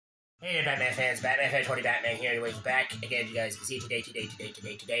Hey there, Batman fans. Batman fan 20 Batman here. Anyways, we're back again. You guys can see today,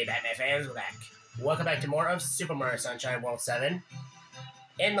 Batman fans, we're back. Welcome back to more of Super Mario Sunshine World 7.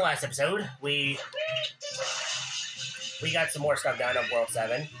 In the last episode, we got some more stuff done on World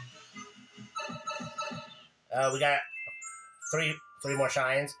 7. We got three more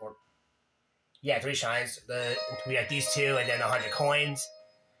shines, or yeah, 3 shines. We got these 2, and then 100 coins.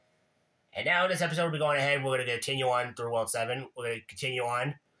 And now in this episode, we're going ahead. We're going to continue on through World 7. We're going to continue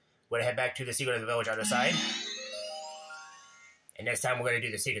on. We're going to head back to the secret of the village on the side. And next time, we're going to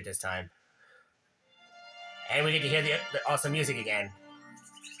do the secret this time. And we get to hear the awesome music again.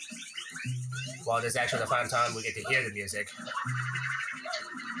 Well, this is actually the final time we get to hear the music.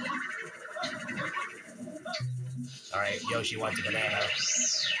 Alright, Yoshi wants a banana.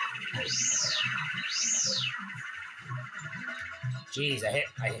 Jeez, I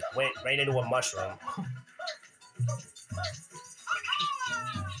went right into a mushroom.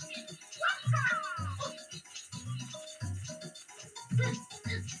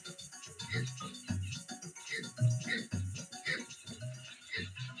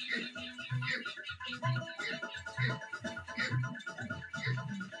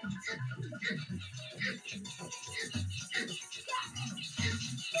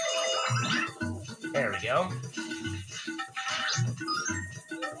 There we go.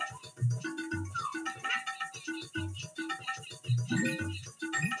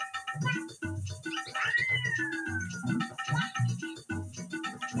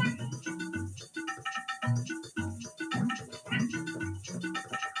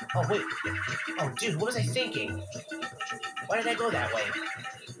 Oh, wait. Oh, dude, what was I thinking? Why did I go that way?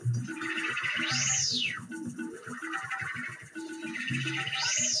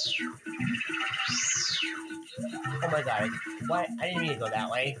 Oh my god. Why? I didn't mean to go that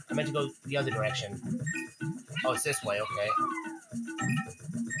way. I meant to go the other direction. Oh, it's this way, okay.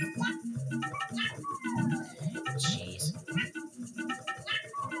 Jeez.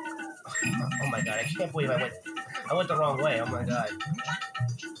 Oh my god, I can't believe I went the wrong way, oh my god.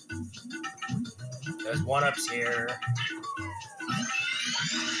 There's 1-ups here.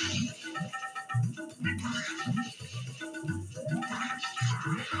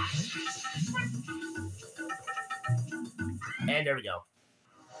 And there we go.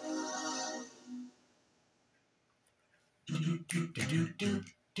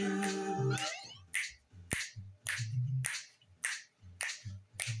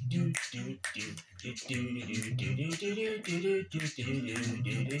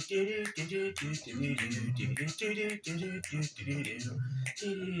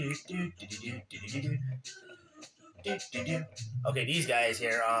 Okay, these guys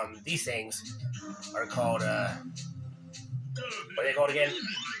here, these things are called, what are they called again?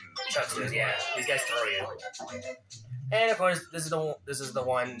 Chucksters, yeah. These guys throw you. And of course, this is the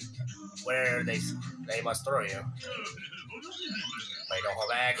one where they must throw you. Wait, don't hold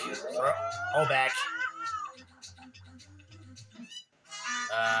back. Hold back.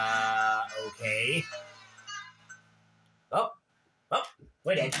 Okay. Oh,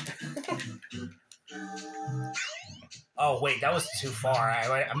 wait a Oh, wait, that was too far. I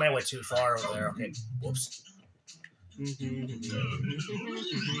might have went too far over there. Okay, whoops.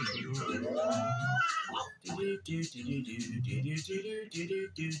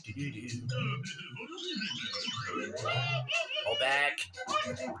 Hold back.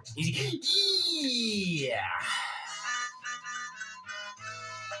 Easy. Yeah.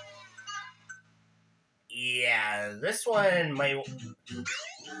 Yeah, this one might want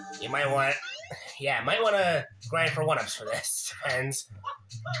to grind for 1-ups for this. Depends.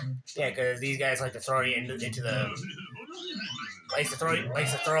 Yeah, because these guys like to throw you into the likes to throw it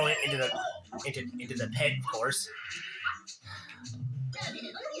into the pit, of course.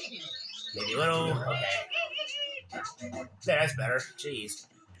 Maybe a little. Okay. Yeah, that's better. Jeez.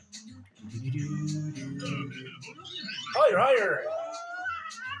 Higher.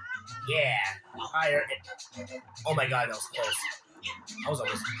 Yeah, higher. Oh my god, that was close. I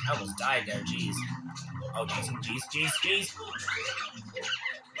almost died there. Jeez. Oh, jeez.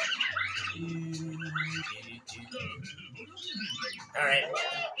 All right,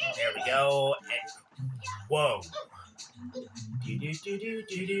 there we go. And, whoa.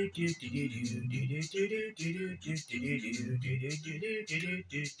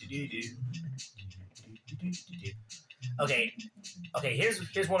 Okay,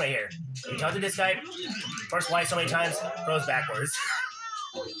 here's one right here. You talk to this guy, first why so many times, throws backwards.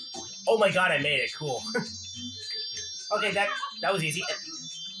 Oh my god, I made it, cool. Okay, that was easy.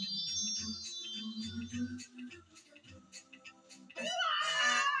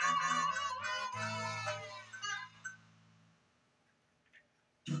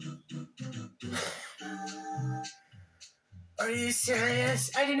 Are you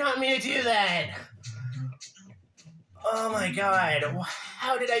serious? I did not mean to do that. Oh my god.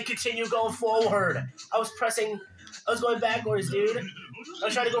 How did I continue going forward? I was going backwards, dude. I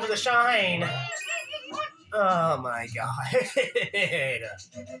was trying to go for the shine. Oh my god.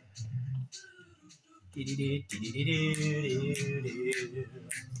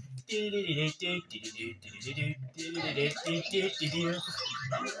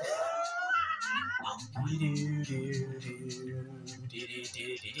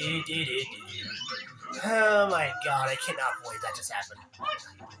 Oh my god, I cannot believe that just happened.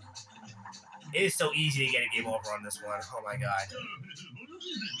 It is so easy to get a game over on this one. Oh my god.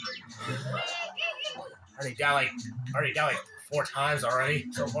 Already down like 4 times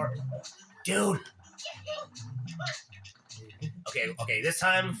already so far. Dude! Okay, this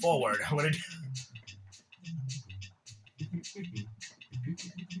time forward. I'm gonna do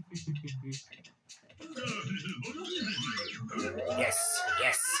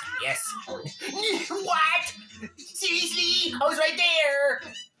Yes. What? Seriously? I was right there!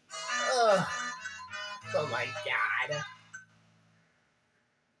 Ugh. Oh my god.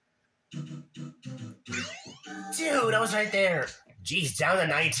 Dude, I was right there. Jeez, down to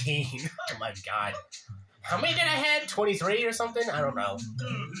 19. Oh my god. How many did I have? 23 or something? I don't know.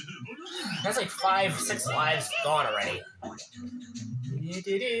 That's like 5, 6 lives gone already.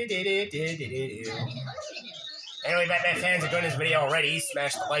 Anyway, Batman fans, enjoyed this video already,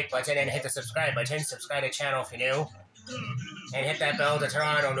 smash the like button and hit the subscribe button. Subscribe to the channel if you're new. And hit that bell to turn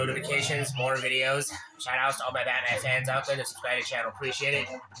on all notifications, more videos. Shout outs to all my Batman fans out there to subscribe to the channel. Appreciate it.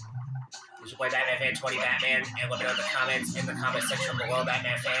 You should play Batman Fan 20 Batman and let me know in the comment section below,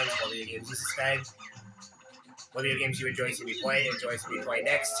 Batman fans, what video games you subscribe. What video games you enjoy seeing me play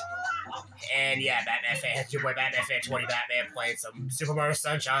next. And yeah, Batman fans, your boy Batman Fan 20 Batman playing some Super Mario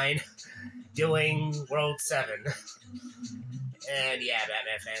Sunshine, doing World 7. And yeah,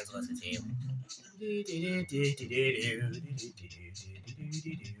 Batman fans, listen to you.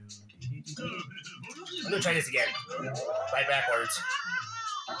 I'm gonna try this again. Right backwards.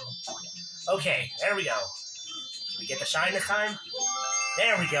 Okay, there we go. Can we get the shine this time?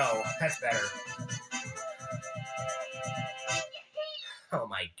 There we go. That's better. Oh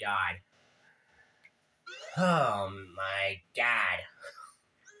my god. Oh my god.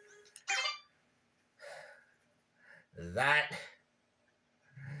 That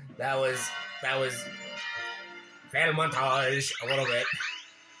was fan montage a little bit.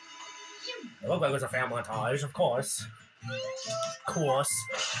 It looked like it was a fan montage, of course.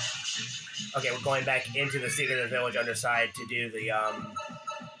 Okay, we're going back into the Secret of the Village underside to do the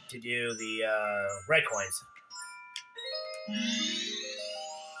red coins.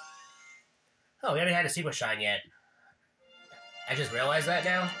 Oh, we haven't had a secret shine yet. I just realized that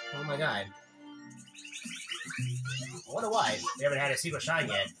now? Oh my god. I wonder why. We haven't had a secret shine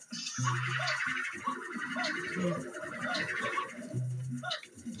yet.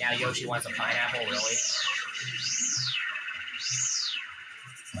 Now Yoshi wants a pineapple, really?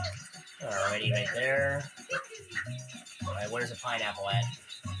 Alrighty, right there. Alright, where's the pineapple at?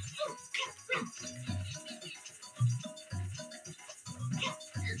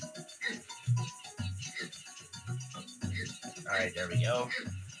 Alright, there we go.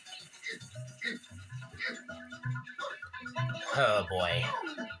 Oh boy.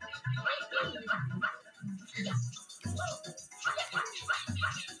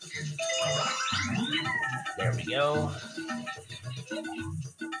 There we go.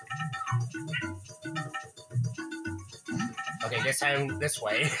 Okay, this time this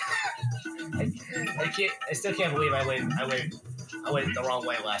way. I still can't believe I went the wrong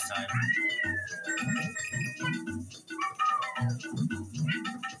way last time.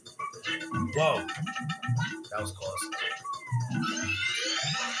 Whoa. That was close.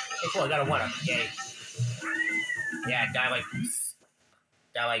 Hey, cool, I got a 1-up. Yay. Yeah, die like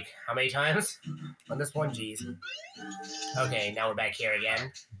how many times? On this one, jeez. Okay, now we're back here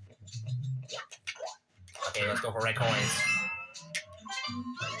again. Okay, let's go for red coins.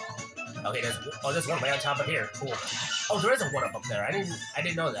 Okay, there's one right on top of here. Cool. Oh, there is a 1-up up there. I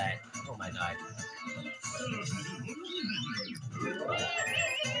didn't know that. Oh my god.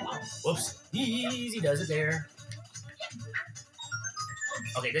 Whoops. Easy does it there.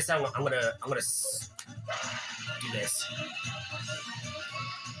 Okay, this time I'm gonna do this.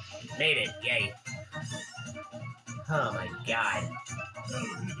 Made it. Yay. Oh my god.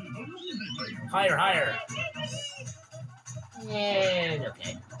 Higher, higher. And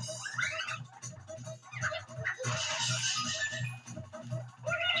okay.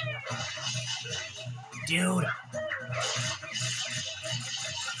 Dude.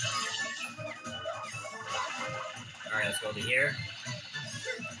 Alright, let's go over here.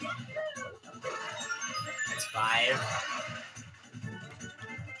 That's 5.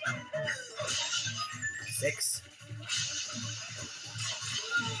 6.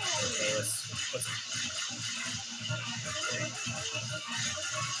 Okay, let's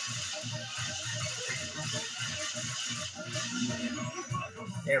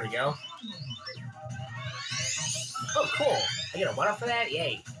there we go. Oh, cool. I get a 1 off for that?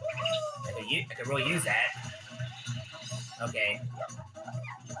 Yay. I could really use that. Okay.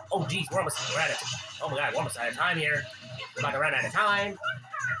 Oh, geez, we're out of oh my god, we're almost out of time here. We're about to run out of time.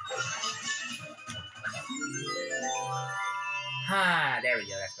 Ah, there we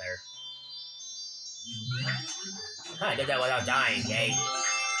go, that's better. I did that without dying, yay.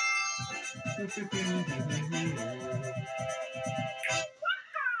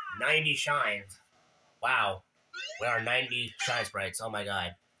 90 shines. Wow. We are 90 shine sprites, oh my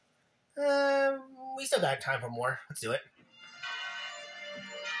god. We still got time for more. Let's do it.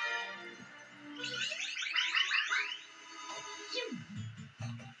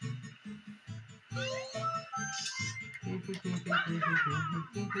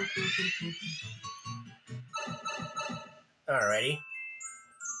 Alrighty.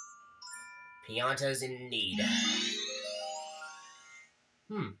 Pianta's in need.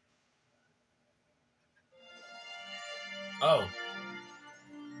 Oh.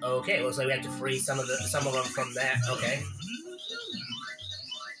 Okay, looks like we have to free some of them from that. Okay.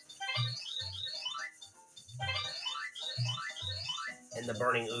 And the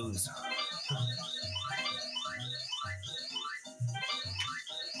burning ooze.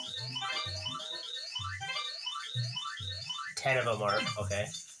 Ten of them are okay.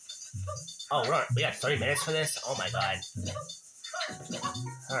 Oh, we got 30 minutes for this. Oh my god.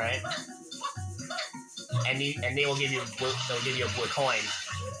 All right. And they will give you a blue coin.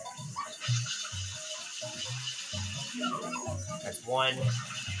 That's 1.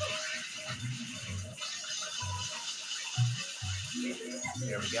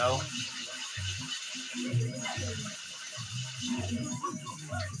 There we go.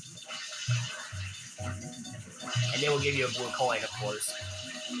 And they will give you a blue coin, of course.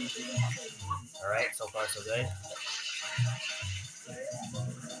 Alright, so far so good.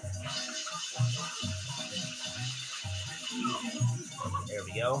 There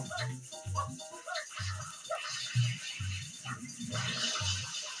we go.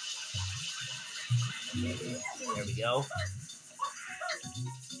 There we go.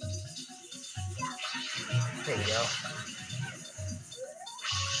 There we go.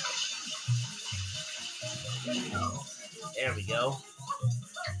 There we go.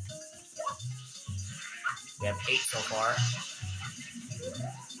 We have 8 so far.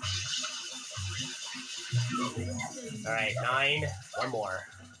 Alright, 9. 1 more.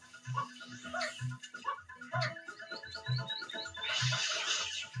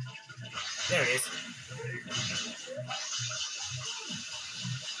 There it is.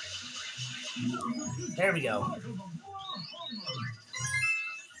 There we go.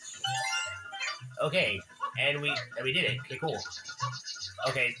 Okay, and we did it. Okay, cool.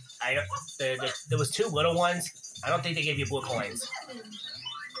 Okay, there was 2 little ones. I don't think they gave you blue coins.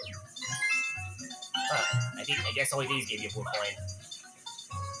 I guess only these gave you a blue coin.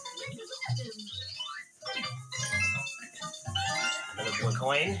 Another blue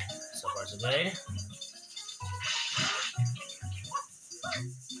coin. So far so good.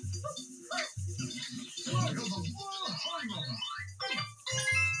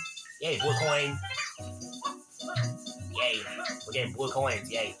 Yay, blue coin. Yay. We're getting blue coins.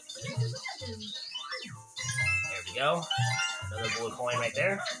 Yay. There we go. Another blue coin right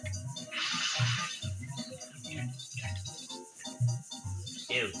there.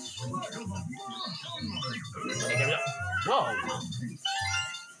 Dude. Okay, there we go. Whoa.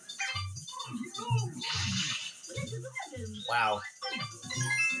 Wow.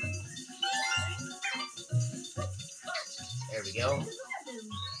 There we go.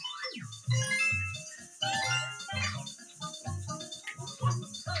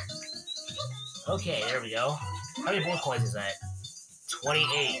 Okay, there we go. How many blue coins is that?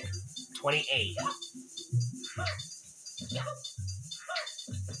 28. 28.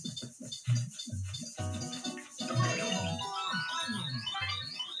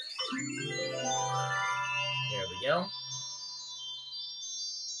 There we go.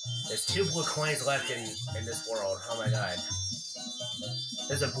 There's 2 blue coins left in this world. Oh my god.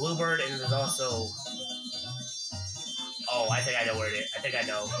 There's a bluebird and there's also... Oh, I think I know where it is. I think I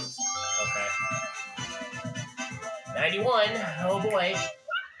know. Okay. 91. Oh boy.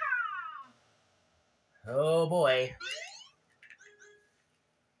 Oh boy.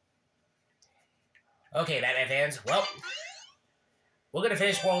 Okay, Batman fans. Well, we're gonna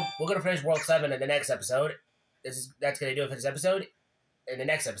finish World 7 in the next episode. That's gonna do it for this episode. In the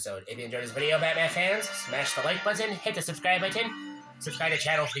next episode, if you enjoyed this video, Batman fans, smash the like button, hit the subscribe button, subscribe to the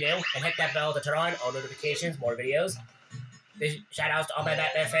channel if you do, and hit that bell to turn on all notifications, more videos. Shout outs to all my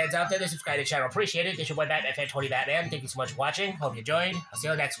Batman fans out there that subscribe to the channel. Appreciate it. This is your boy Batman Fan 20 Batman. Thank you so much for watching. Hope you enjoyed. I'll see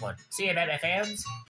you on the next one. See you, Batman fans.